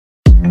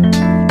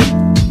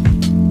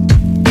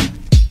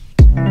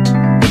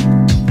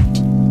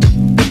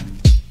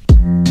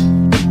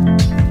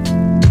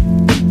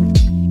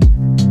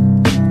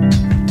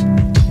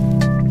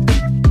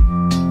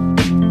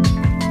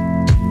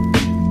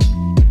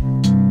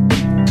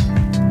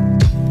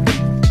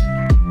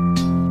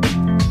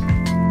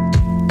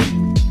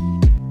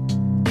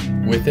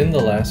Within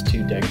the last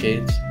 2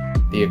 decades,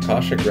 the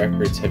Akashic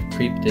Records have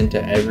creeped into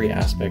every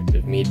aspect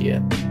of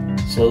media,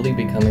 slowly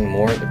becoming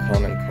more of a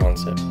common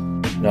concept,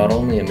 not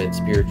only amid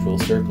spiritual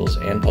circles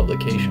and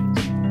publications.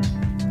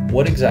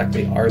 What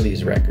exactly are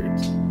these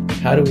records?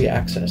 How do we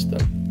access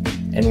them?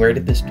 And where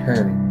did this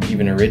term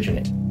even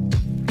originate?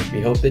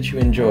 We hope that you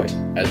enjoy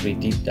as we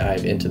deep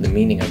dive into the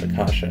meaning of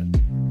Akasha,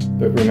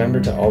 but remember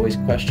to always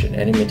question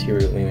any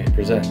material we may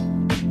present.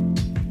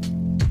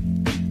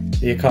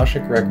 The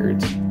Akashic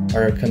Records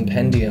are a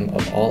compendium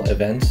of all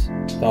events,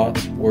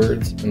 thoughts,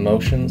 words,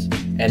 emotions,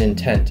 and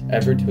intent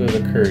ever to have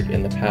occurred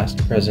in the past,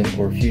 present,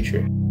 or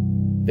future.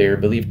 They are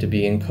believed to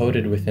be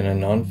encoded within a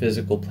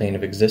non-physical plane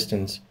of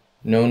existence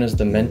known as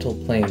the mental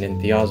plane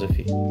in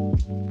theosophy.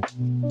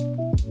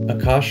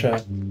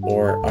 Akasha,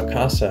 or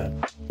akasa,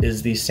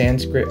 is the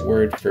Sanskrit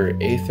word for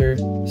aether,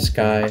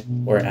 sky,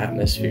 or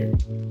atmosphere.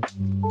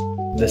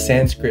 The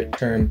Sanskrit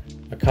term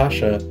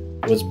akasha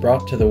was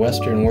brought to the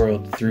Western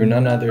world through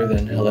none other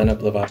than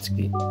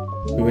Blavatsky,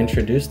 who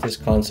introduced this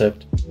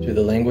concept to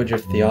the language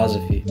of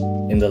theosophy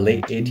in the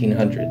late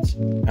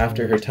 1800s,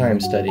 after her time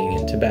studying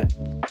in Tibet.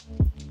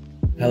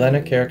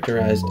 Helena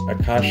characterized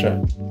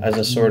akasha as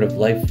a sort of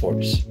life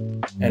force,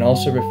 and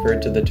also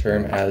referred to the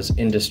term as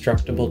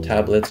indestructible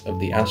tablets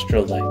of the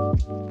astral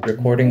light,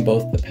 recording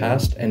both the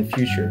past and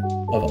future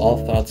of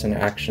all thoughts and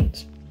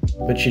actions,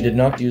 but she did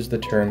not use the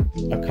term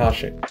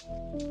akashic.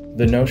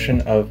 The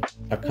notion of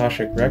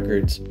Akashic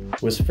Records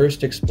was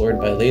first explored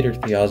by later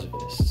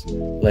theosophists,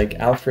 like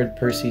Alfred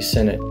Percy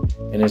Sinnett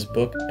in his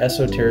book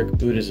Esoteric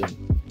Buddhism,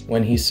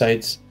 when he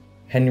cites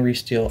Henry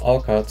Steele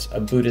Olcott's A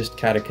Buddhist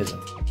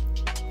Catechism.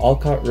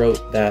 Olcott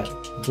wrote that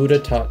Buddha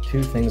taught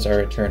 2 things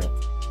are eternal,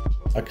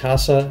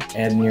 akasa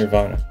and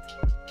nirvana.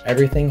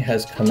 Everything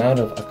has come out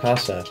of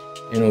akasa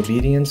in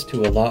obedience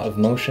to a law of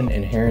motion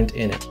inherent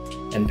in it,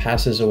 and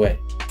passes away.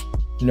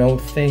 No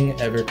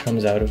thing ever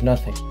comes out of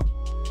nothing.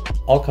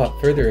 Olcott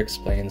further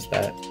explains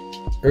that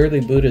early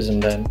Buddhism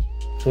then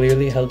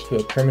clearly held to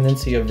a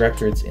permanency of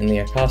records in the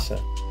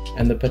akasa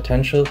and the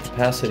potential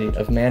capacity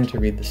of man to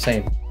read the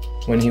same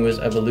when he was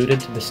evoluted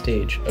to the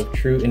stage of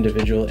true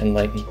individual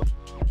enlightenment.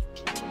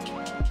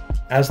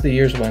 As the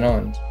years went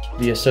on,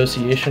 the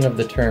association of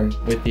the term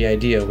with the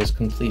idea was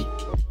complete.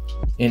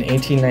 In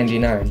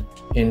 1899,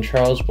 in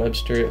Charles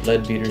Webster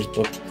Leadbeater's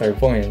book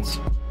Clairvoyance,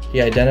 he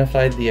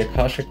identified the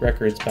Akashic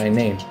Records by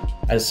name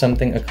as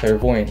something a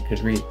clairvoyant could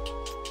read.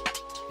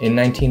 In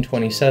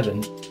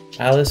 1927,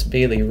 Alice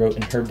Bailey wrote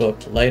in her book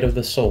Light of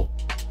the Soul,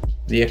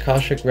 "The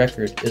Akashic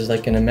Record is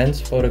like an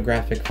immense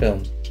photographic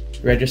film,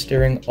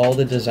 registering all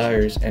the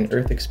desires and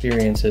earth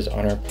experiences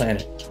on our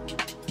planet.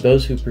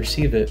 Those who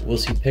perceive it will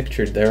see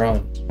pictured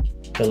thereon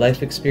the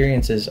life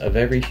experiences of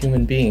every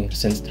human being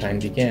since time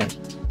began,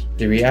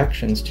 the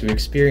reactions to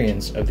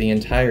experience of the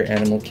entire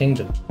animal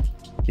kingdom,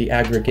 the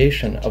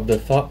aggregation of the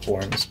thought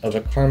forms of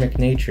a karmic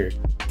nature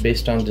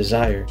based on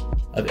desire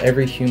of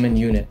every human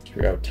unit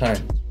throughout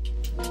time.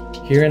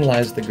 Herein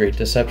lies the great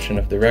deception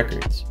of the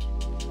records.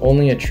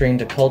 Only a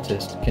trained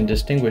occultist can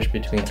distinguish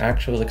between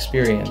actual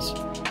experience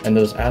and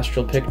those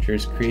astral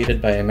pictures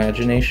created by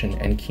imagination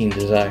and keen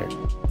desire."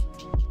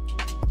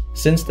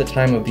 Since the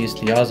time of these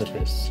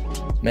theosophists,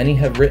 many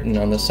have written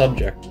on the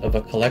subject of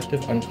a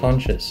collective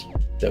unconscious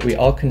that we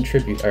all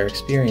contribute our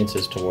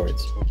experiences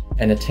towards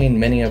and attain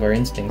many of our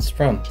instincts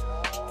from.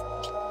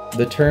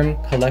 The term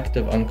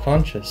collective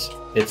unconscious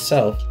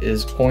itself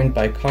is coined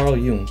by Carl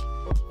Jung,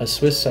 a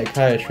Swiss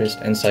psychiatrist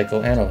and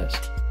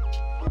psychoanalyst.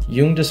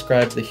 Jung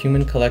described the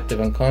human collective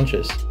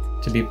unconscious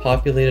to be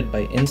populated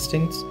by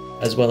instincts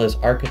as well as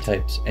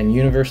archetypes and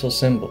universal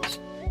symbols,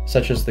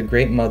 such as the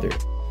Great Mother,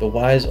 the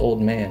Wise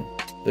Old Man,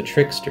 the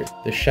Trickster,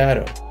 the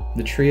Shadow,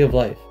 the Tree of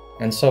Life,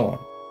 and so on.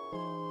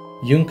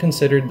 Jung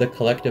considered the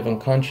collective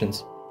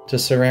unconscious to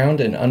surround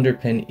and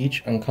underpin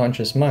each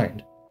unconscious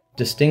mind,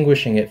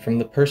 distinguishing it from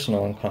the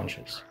personal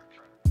unconscious.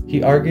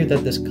 He argued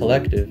that this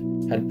collective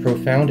had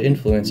profound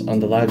influence on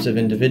the lives of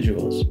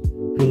individuals,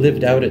 who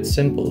lived out its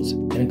symbols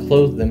and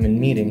clothed them in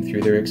meaning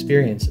through their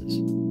experiences.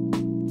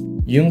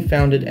 Jung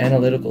founded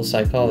analytical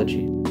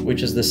psychology,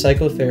 which is the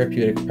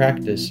psychotherapeutic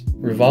practice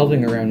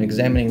revolving around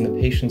examining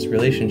the patient's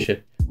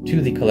relationship to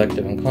the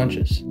collective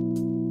unconscious.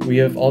 We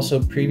have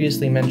also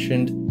previously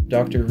mentioned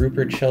Dr.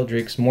 Rupert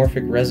Sheldrake's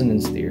morphic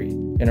resonance theory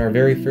in our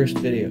very first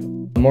video.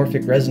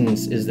 Morphic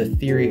resonance is the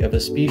theory of a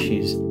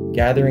species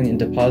gathering and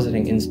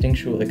depositing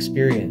instinctual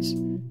experience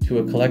to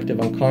a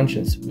collective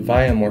unconscious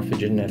via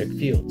morphogenetic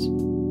fields.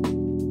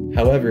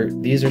 However,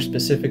 these are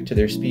specific to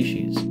their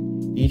species,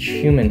 each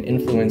human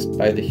influenced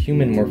by the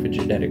human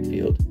morphogenetic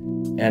field,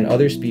 and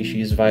other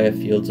species via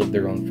fields of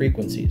their own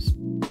frequencies.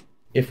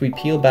 If we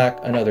peel back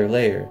another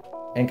layer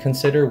and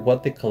consider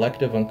what the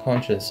collective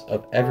unconscious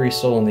of every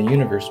soul in the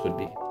universe would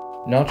be,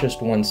 not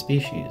just one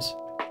species,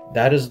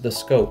 that is the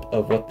scope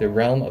of what the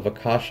realm of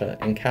Akasha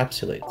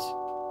encapsulates.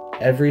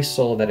 Every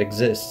soul that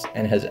exists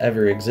and has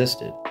ever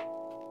existed.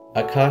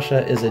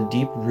 Akasha is a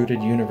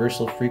deep-rooted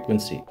universal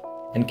frequency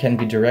and can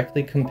be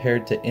directly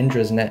compared to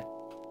Indra's net,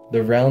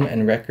 the realm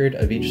and record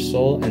of each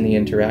soul and the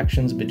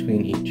interactions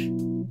between each.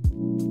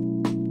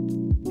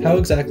 How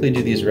exactly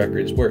do these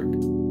records work?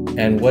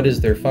 And what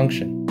is their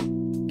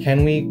function?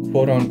 Can we,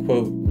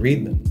 quote-unquote,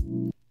 read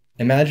them?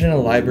 Imagine a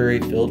library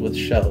filled with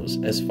shelves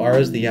as far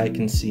as the eye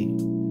can see,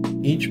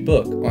 each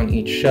book on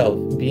each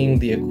shelf being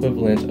the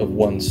equivalent of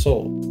one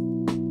soul.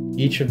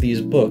 Each of these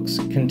books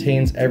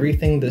contains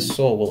everything this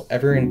soul will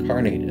ever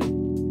incarnate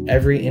in,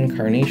 every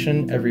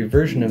incarnation, every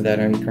version of that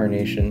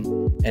incarnation,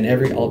 and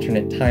every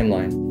alternate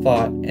timeline,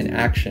 thought, and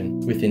action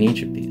within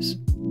each of these.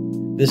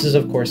 This is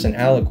of course an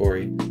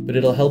allegory, but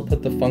it'll help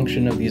put the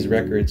function of these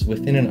records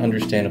within an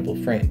understandable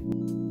frame.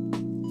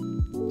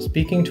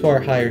 Speaking to our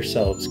higher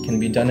selves can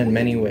be done in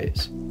many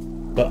ways,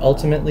 but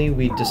ultimately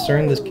we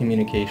discern this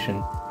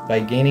communication by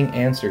gaining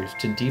answers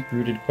to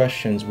deep-rooted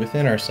questions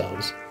within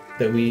ourselves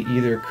that we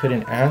either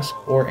couldn't ask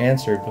or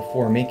answer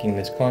before making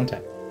this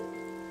contact.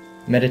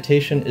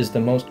 Meditation is the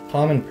most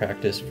common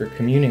practice for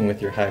communing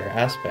with your higher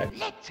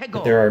aspects,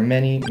 but there are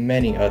many,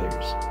 many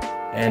others,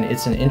 and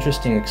it's an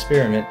interesting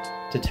experiment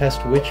to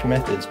test which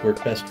methods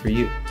work best for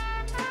you.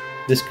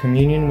 This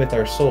communion with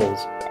our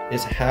souls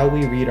is how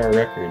we read our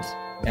records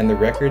and the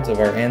records of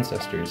our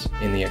ancestors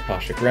in the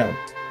Akashic realm.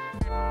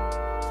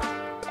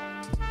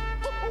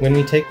 When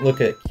we take a look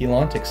at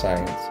𝚃𝚒𝚖𝚎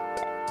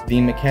science, the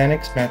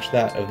mechanics match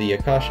that of the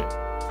Akashic.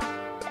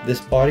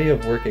 This body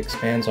of work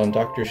expands on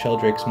Dr.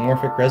 Sheldrake's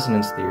morphic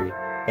resonance theory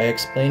by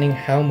explaining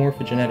how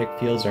morphogenetic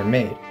fields are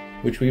made,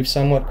 which we've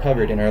somewhat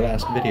covered in our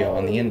last video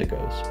on the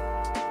indigos.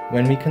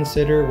 When we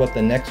consider what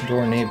the next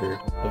door neighbor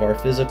of our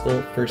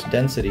physical first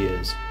density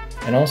is,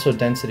 and also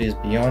densities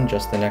beyond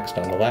just the next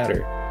on the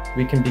ladder,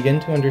 we can begin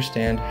to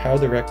understand how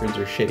the records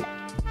are shaped,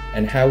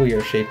 and how we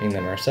are shaping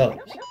them ourselves.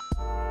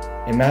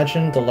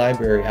 Imagine the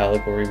library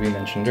allegory we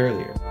mentioned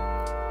earlier.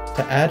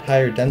 To add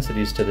higher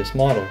densities to this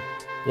model,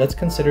 let's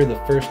consider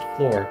the first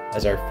floor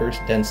as our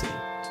first density,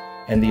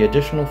 and the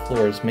additional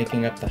floors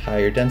making up the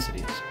higher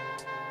densities.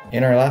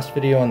 In our last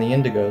video on the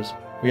indigos,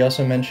 we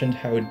also mentioned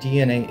how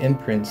DNA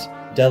imprints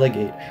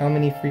delegate how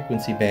many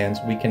frequency bands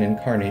we can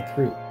incarnate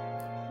through.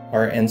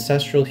 Our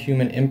ancestral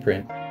human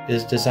imprint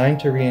is designed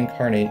to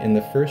reincarnate in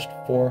the first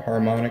 4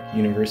 harmonic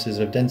universes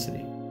of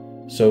density,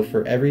 so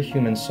for every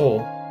human soul,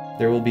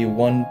 there will be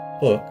one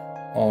book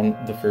on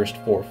the first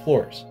 4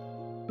 floors.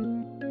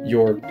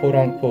 Your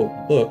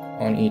quote-unquote book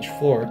on each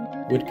floor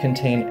would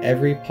contain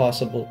every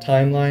possible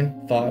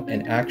timeline, thought,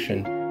 and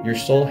action your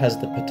soul has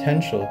the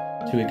potential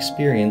to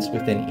experience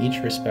within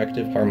each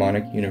respective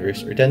harmonic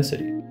universe or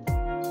density.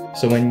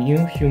 So when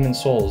new human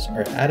souls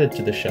are added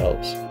to the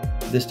shelves,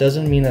 this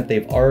doesn't mean that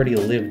they've already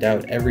lived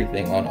out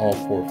everything on all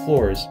 4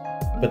 floors,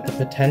 but the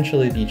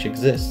potential of each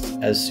exists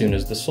as soon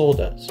as the soul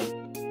does.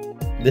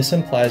 This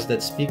implies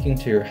that speaking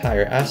to your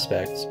higher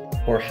aspects,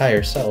 or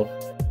higher self,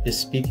 is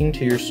speaking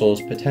to your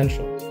soul's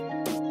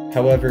potential.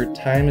 However,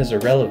 time is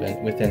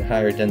irrelevant within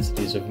higher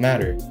densities of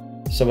matter,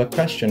 so a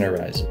question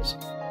arises.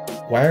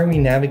 Why are we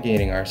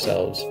navigating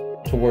ourselves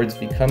towards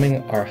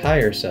becoming our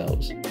higher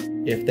selves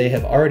if they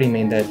have already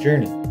made that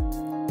journey?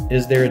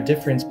 Is there a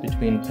difference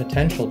between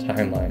potential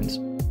timelines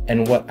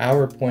and what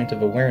our point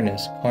of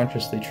awareness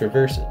consciously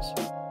traverses?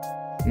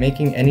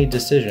 Making any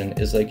decision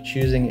is like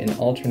choosing an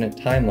alternate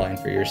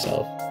timeline for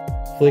yourself,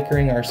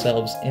 flickering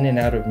ourselves in and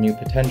out of new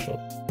potential.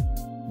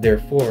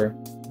 Therefore,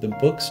 the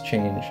books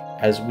change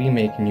as we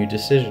make new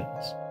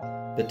decisions.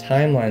 The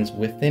timelines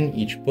within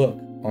each book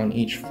on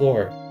each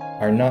floor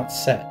are not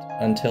set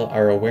until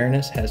our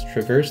awareness has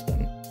traversed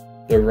them,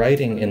 the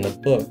writing in the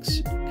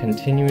books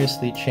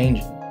continuously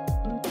changing.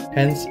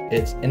 Hence,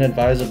 it's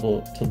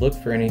inadvisable to look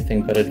for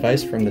anything but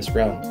advice from this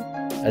realm,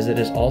 as it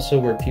is also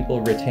where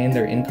people retain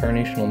their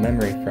incarnational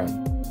memory from,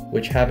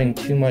 which having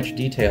too much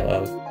detail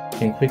of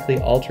can quickly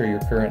alter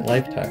your current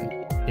lifetime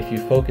if you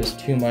focus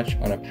too much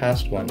on a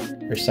past one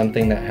or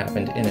something that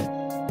happened in it.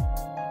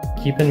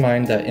 Keep in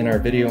mind that in our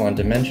video on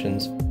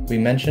dimensions, we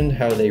mentioned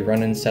how they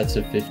run in sets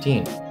of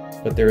 15,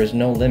 but there is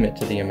no limit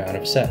to the amount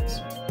of sets.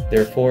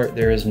 Therefore,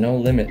 there is no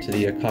limit to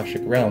the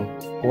Akashic realm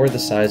or the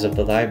size of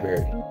the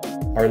library.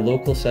 Our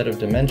local set of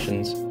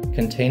dimensions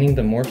containing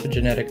the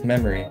morphogenetic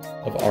memory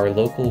of our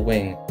local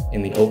wing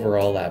in the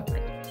overall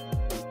labyrinth.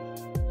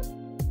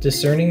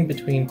 Discerning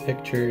between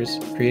pictures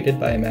created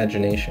by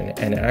imagination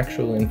and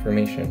actual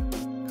information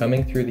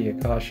coming through the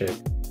Akashic,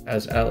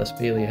 as Alice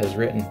Bailey has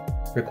written,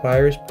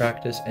 requires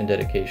practice and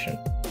dedication.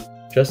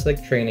 Just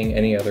like training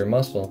any other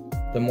muscle,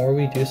 the more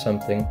we do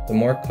something, the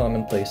more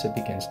commonplace it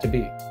begins to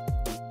be.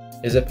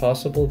 Is it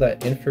possible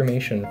that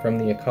information from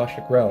the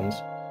Akashic realms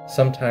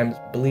sometimes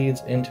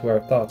bleeds into our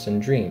thoughts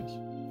and dreams,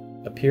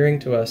 appearing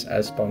to us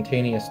as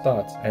spontaneous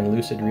thoughts and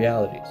lucid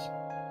realities?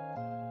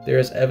 There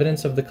is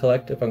evidence of the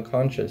collective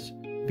unconscious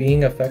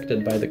being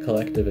affected by the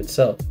collective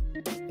itself,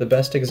 the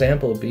best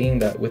example being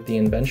that with the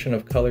invention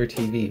of color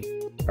TV,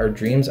 our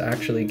dreams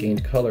actually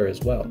gained color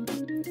as well.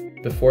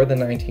 Before the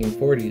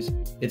 1940s,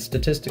 it's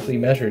statistically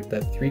measured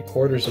that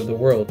 3/4 of the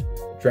world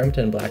dreamt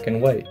in black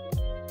and white,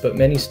 but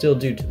many still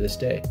do to this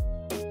day.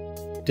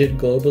 Did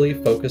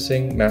globally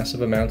focusing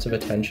massive amounts of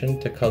attention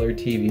to color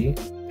TV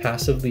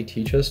passively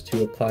teach us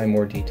to apply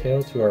more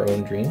detail to our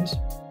own dreams?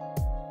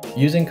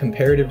 Using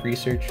comparative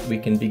research, we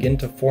can begin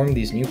to form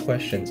these new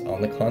questions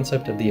on the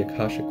concept of the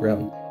Akashic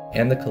realm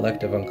and the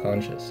collective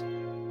unconscious,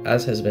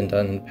 as has been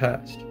done in the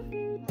past.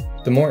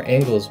 The more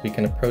angles we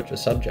can approach a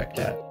subject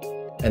at,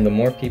 and the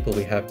more people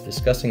we have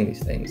discussing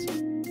these things,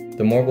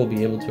 the more we'll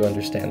be able to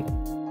understand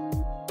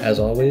them. As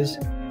always,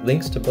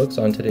 links to books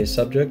on today's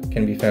subject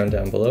can be found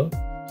down below,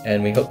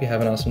 and we hope you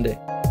have an awesome day.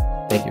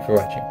 Thank you for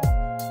watching.